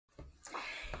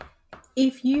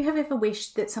If you have ever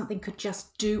wished that something could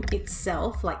just do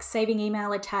itself, like saving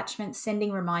email attachments,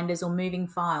 sending reminders, or moving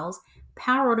files,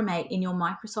 Power Automate in your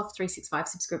Microsoft 365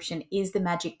 subscription is the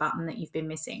magic button that you've been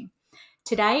missing.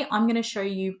 Today, I'm going to show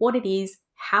you what it is,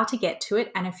 how to get to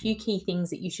it, and a few key things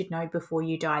that you should know before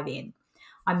you dive in.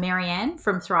 I'm Marianne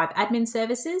from Thrive Admin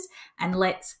Services, and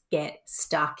let's get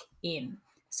stuck in.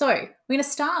 So we're going to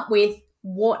start with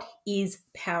what is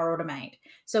Power Automate.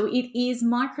 So it is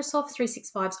Microsoft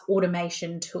 365's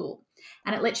automation tool,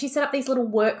 and it lets you set up these little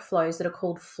workflows that are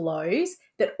called flows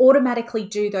that automatically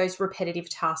do those repetitive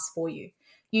tasks for you.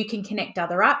 You can connect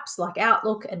other apps like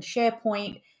Outlook and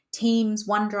SharePoint, Teams,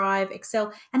 OneDrive,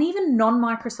 Excel, and even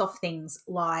non-Microsoft things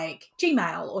like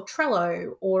Gmail or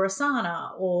Trello or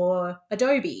Asana or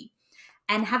Adobe,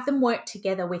 and have them work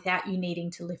together without you needing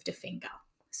to lift a finger.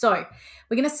 So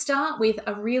we're going to start with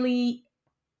a really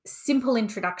simple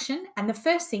introduction. And the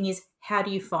first thing is, how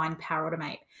do you find Power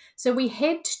Automate? So we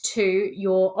head to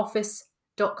your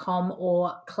office.com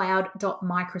or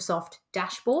cloud.microsoft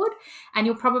dashboard, and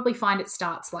you'll probably find it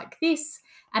starts like this.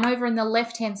 And over in the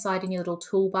left-hand side in your little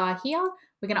toolbar here,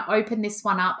 we're going to open this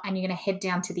one up and you're going to head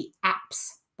down to the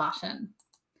apps button.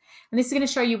 And this is going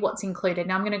to show you what's included.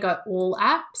 Now I'm going to go all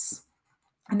apps,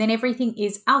 and then everything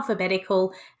is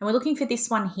alphabetical. And we're looking for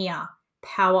this one here,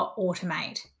 Power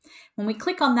Automate. When we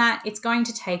click on that, it's going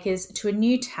to take us to a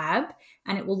new tab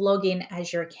and it will log in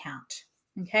as your account.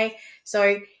 Okay,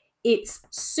 so it's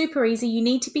super easy. You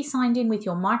need to be signed in with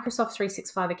your Microsoft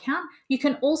 365 account. You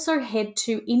can also head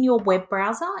to, in your web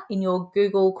browser, in your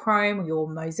Google Chrome or your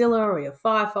Mozilla or your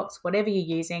Firefox, whatever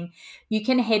you're using, you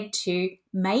can head to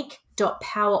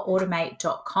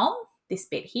make.powerautomate.com, this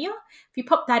bit here. If you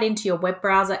pop that into your web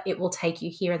browser, it will take you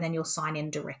here and then you'll sign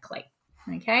in directly.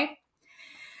 Okay,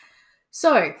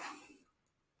 so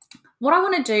what I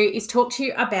want to do is talk to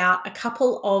you about a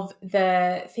couple of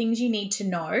the things you need to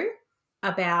know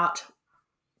about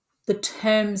the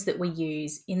terms that we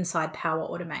use inside Power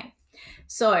Automate.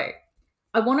 So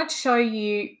I want to show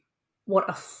you what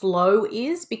a flow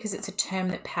is, because it's a term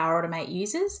that Power Automate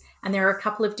uses, and there are a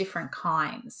couple of different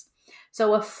kinds.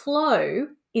 So a flow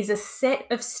is a set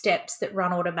of steps that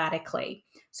run automatically.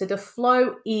 So the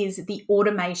flow is the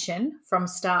automation from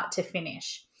start to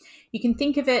finish. You can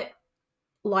think of it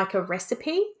like a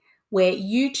recipe where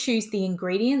you choose the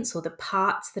ingredients or the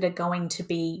parts that are going to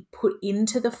be put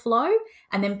into the flow,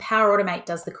 and then Power Automate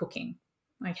does the cooking.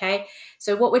 Okay,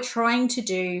 so what we're trying to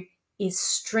do is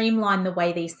streamline the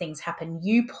way these things happen.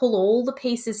 You pull all the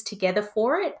pieces together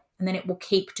for it, and then it will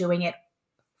keep doing it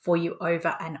for you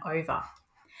over and over.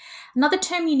 Another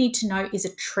term you need to know is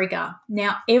a trigger.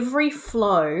 Now, every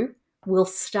flow will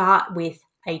start with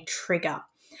a trigger,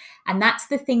 and that's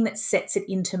the thing that sets it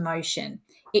into motion.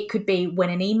 It could be when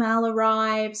an email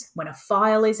arrives, when a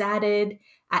file is added,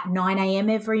 at 9 a.m.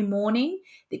 every morning.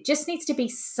 It just needs to be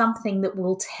something that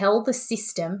will tell the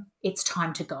system it's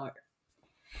time to go.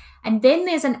 And then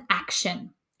there's an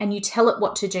action, and you tell it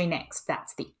what to do next.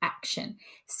 That's the action.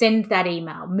 Send that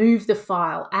email, move the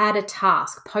file, add a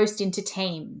task, post into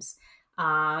Teams,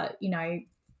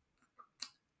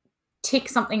 tick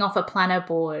something off a planner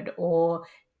board, or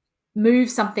move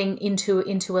something into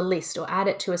a list, or add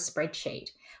it to a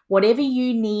spreadsheet. Whatever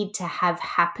you need to have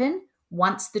happen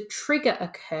once the trigger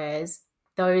occurs,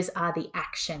 those are the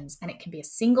actions. And it can be a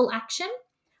single action,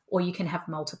 or you can have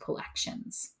multiple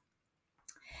actions.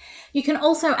 You can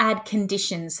also add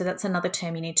conditions. So that's another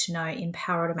term you need to know in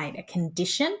Power Automate, a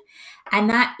condition. And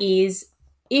that is,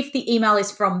 if the email is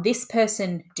from this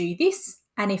person, do this.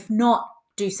 And if not,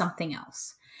 do something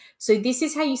else. So this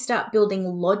is how you start building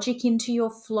logic into your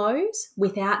flows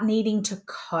without needing to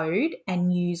code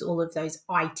and use all of those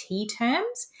IT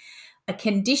terms. A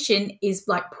condition is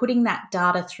like putting that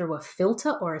data through a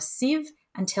filter or a sieve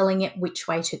and telling it which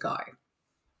way to go.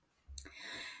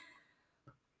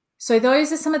 So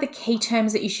those are some of the key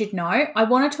terms that you should know. I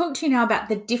want to talk to you now about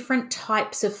the different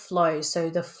types of flows. So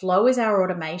the flow is our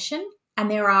automation, and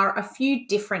there are a few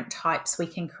different types we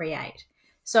can create.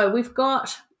 So we've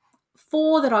got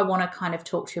 4 that I want to kind of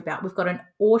talk to you about. We've got an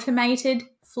automated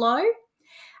flow,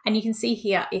 and you can see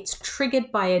here it's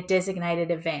triggered by a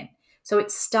designated event. So it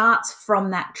starts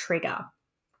from that trigger.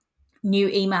 New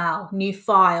email, new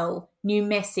file, new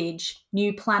message,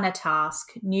 new planner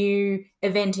task, new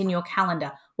event in your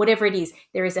calendar, whatever it is,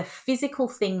 there is a physical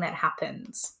thing that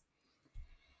happens.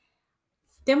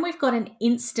 Then we've got an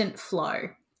instant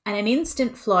flow, and an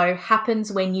instant flow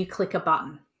happens when you click a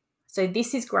button. So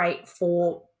this is great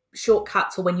for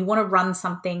shortcuts, or when you want to run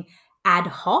something ad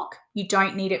hoc. You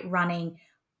don't need it running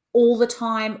all the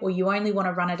time, or you only want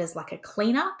to run it as like a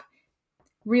cleanup.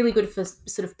 Really good for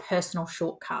sort of personal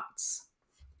shortcuts.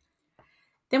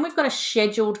 Then we've got a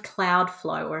scheduled cloud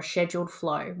flow or a scheduled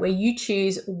flow where you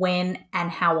choose when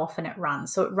and how often it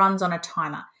runs. So it runs on a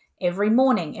timer every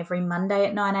morning, every Monday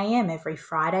at 9 a.m., every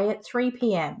Friday at 3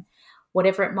 p.m.,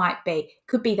 whatever it might be. It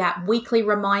could be that weekly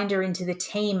reminder into the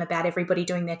team about everybody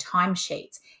doing their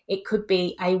timesheets. It could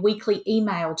be a weekly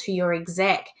email to your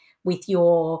exec with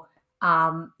your,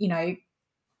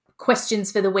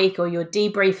 questions for the week or your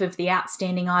debrief of the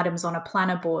outstanding items on a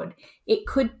planner board. It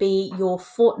could be your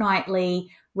fortnightly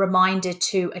reminder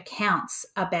to accounts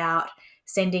about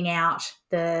sending out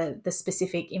the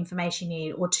specific information you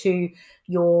need, or to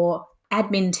your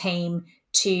admin team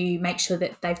to make sure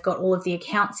that they've got all of the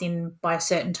accounts in by a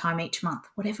certain time each month,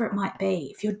 whatever it might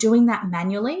be. If you're doing that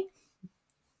manually,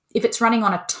 if it's running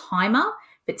on a timer,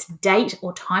 if it's date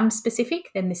or time specific,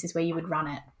 then this is where you would run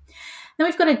it. Then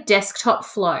we've got a desktop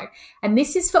flow, and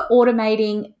this is for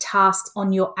automating tasks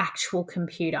on your actual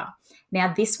computer.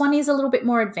 Now, this one is a little bit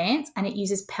more advanced and it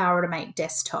uses Power Automate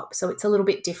Desktop. So it's a little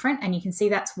bit different, and you can see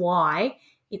that's why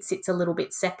it sits a little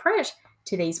bit separate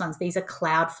to these ones. These are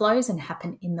cloud flows and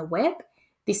happen in the web.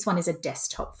 This one is a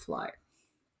desktop flow.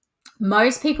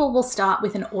 Most people will start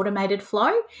with an automated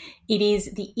flow. It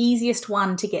is the easiest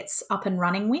one to get up and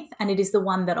running with, and it is the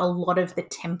one that a lot of the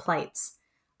templates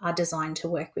are designed to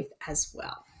work with as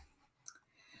well.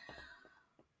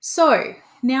 So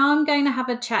now I'm going to have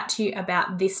a chat to you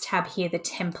about this tab here, the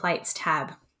templates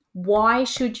tab. Why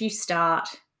should you start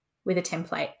with a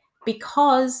template?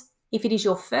 Because if it is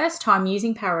your first time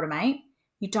using Power Automate,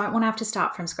 you don't want to have to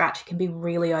start from scratch. It can be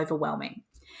really overwhelming.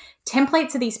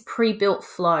 Templates are these pre-built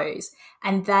flows,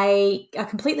 and they are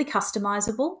completely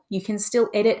customizable. You can still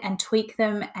edit and tweak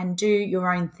them and do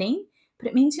your own thing, but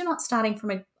it means you're not starting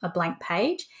from a blank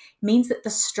page. It means that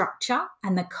the structure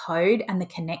and the code and the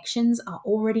connections are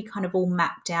already kind of all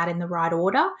mapped out in the right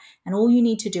order, and all you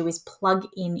need to do is plug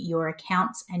in your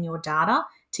accounts and your data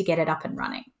to get it up and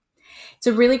running. It's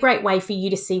a really great way for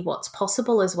you to see what's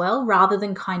possible as well, rather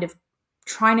than kind of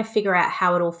trying to figure out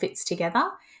how it all fits together.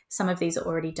 Some of these are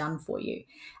already done for you.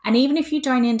 And even if you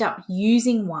don't end up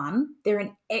using one, they're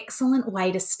an excellent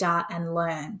way to start and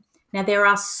learn. Now, there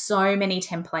are so many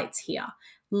templates here,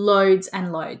 loads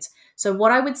and loads. So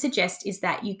what I would suggest is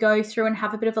that you go through and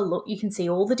have a bit of a look. You can see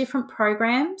all the different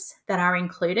programs that are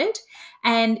included,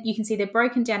 and you can see they're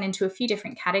broken down into a few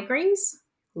different categories,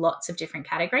 lots of different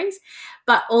categories,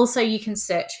 but also you can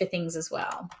search for things as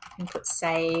well. You can put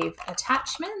save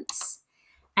attachments,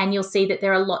 and you'll see that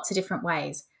there are lots of different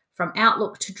ways, from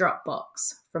Outlook to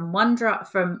Dropbox, from OneDrive,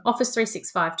 from Office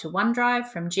 365 to OneDrive,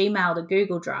 from Gmail to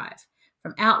Google Drive,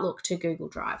 from Outlook to Google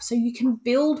Drive. So you can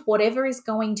build whatever is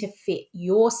going to fit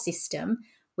your system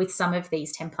with some of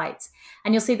these templates.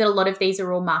 And you'll see that a lot of these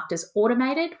are all marked as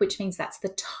automated, which means that's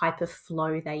the type of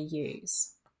flow they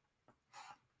use.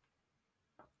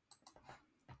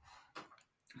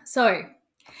 So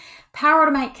Power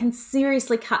Automate can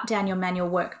seriously cut down your manual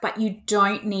work, but you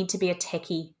don't need to be a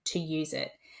techie to use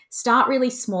it. Start really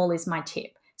small is my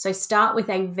tip. So start with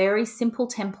a very simple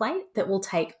template that will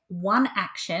take one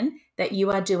action that you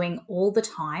are doing all the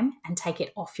time and take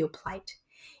it off your plate.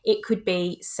 It could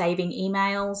be saving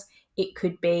emails. It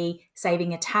could be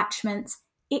saving attachments.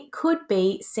 It could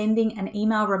be sending an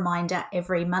email reminder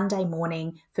every Monday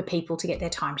morning for people to get their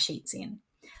timesheets in.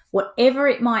 Whatever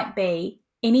it might be,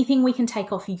 anything we can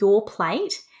take off your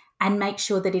plate and make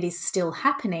sure that it is still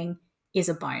happening is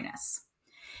a bonus.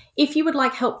 If you would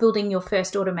like help building your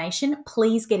first automation,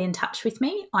 please get in touch with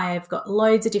me. I have got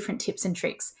loads of different tips and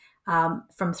tricks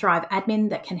from Thrive Admin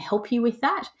that can help you with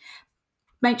that.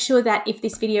 Make sure that if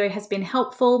this video has been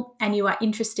helpful and you are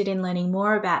interested in learning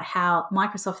more about how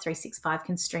Microsoft 365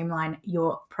 can streamline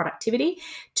your productivity,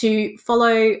 to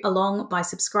follow along by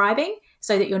subscribing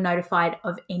so that you're notified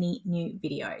of any new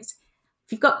videos.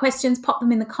 If you've got questions, pop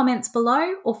them in the comments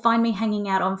below, or find me hanging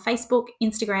out on Facebook,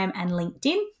 Instagram, and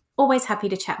LinkedIn. Always happy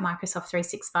to chat Microsoft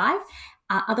 365.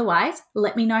 Otherwise,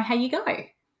 let me know how you go.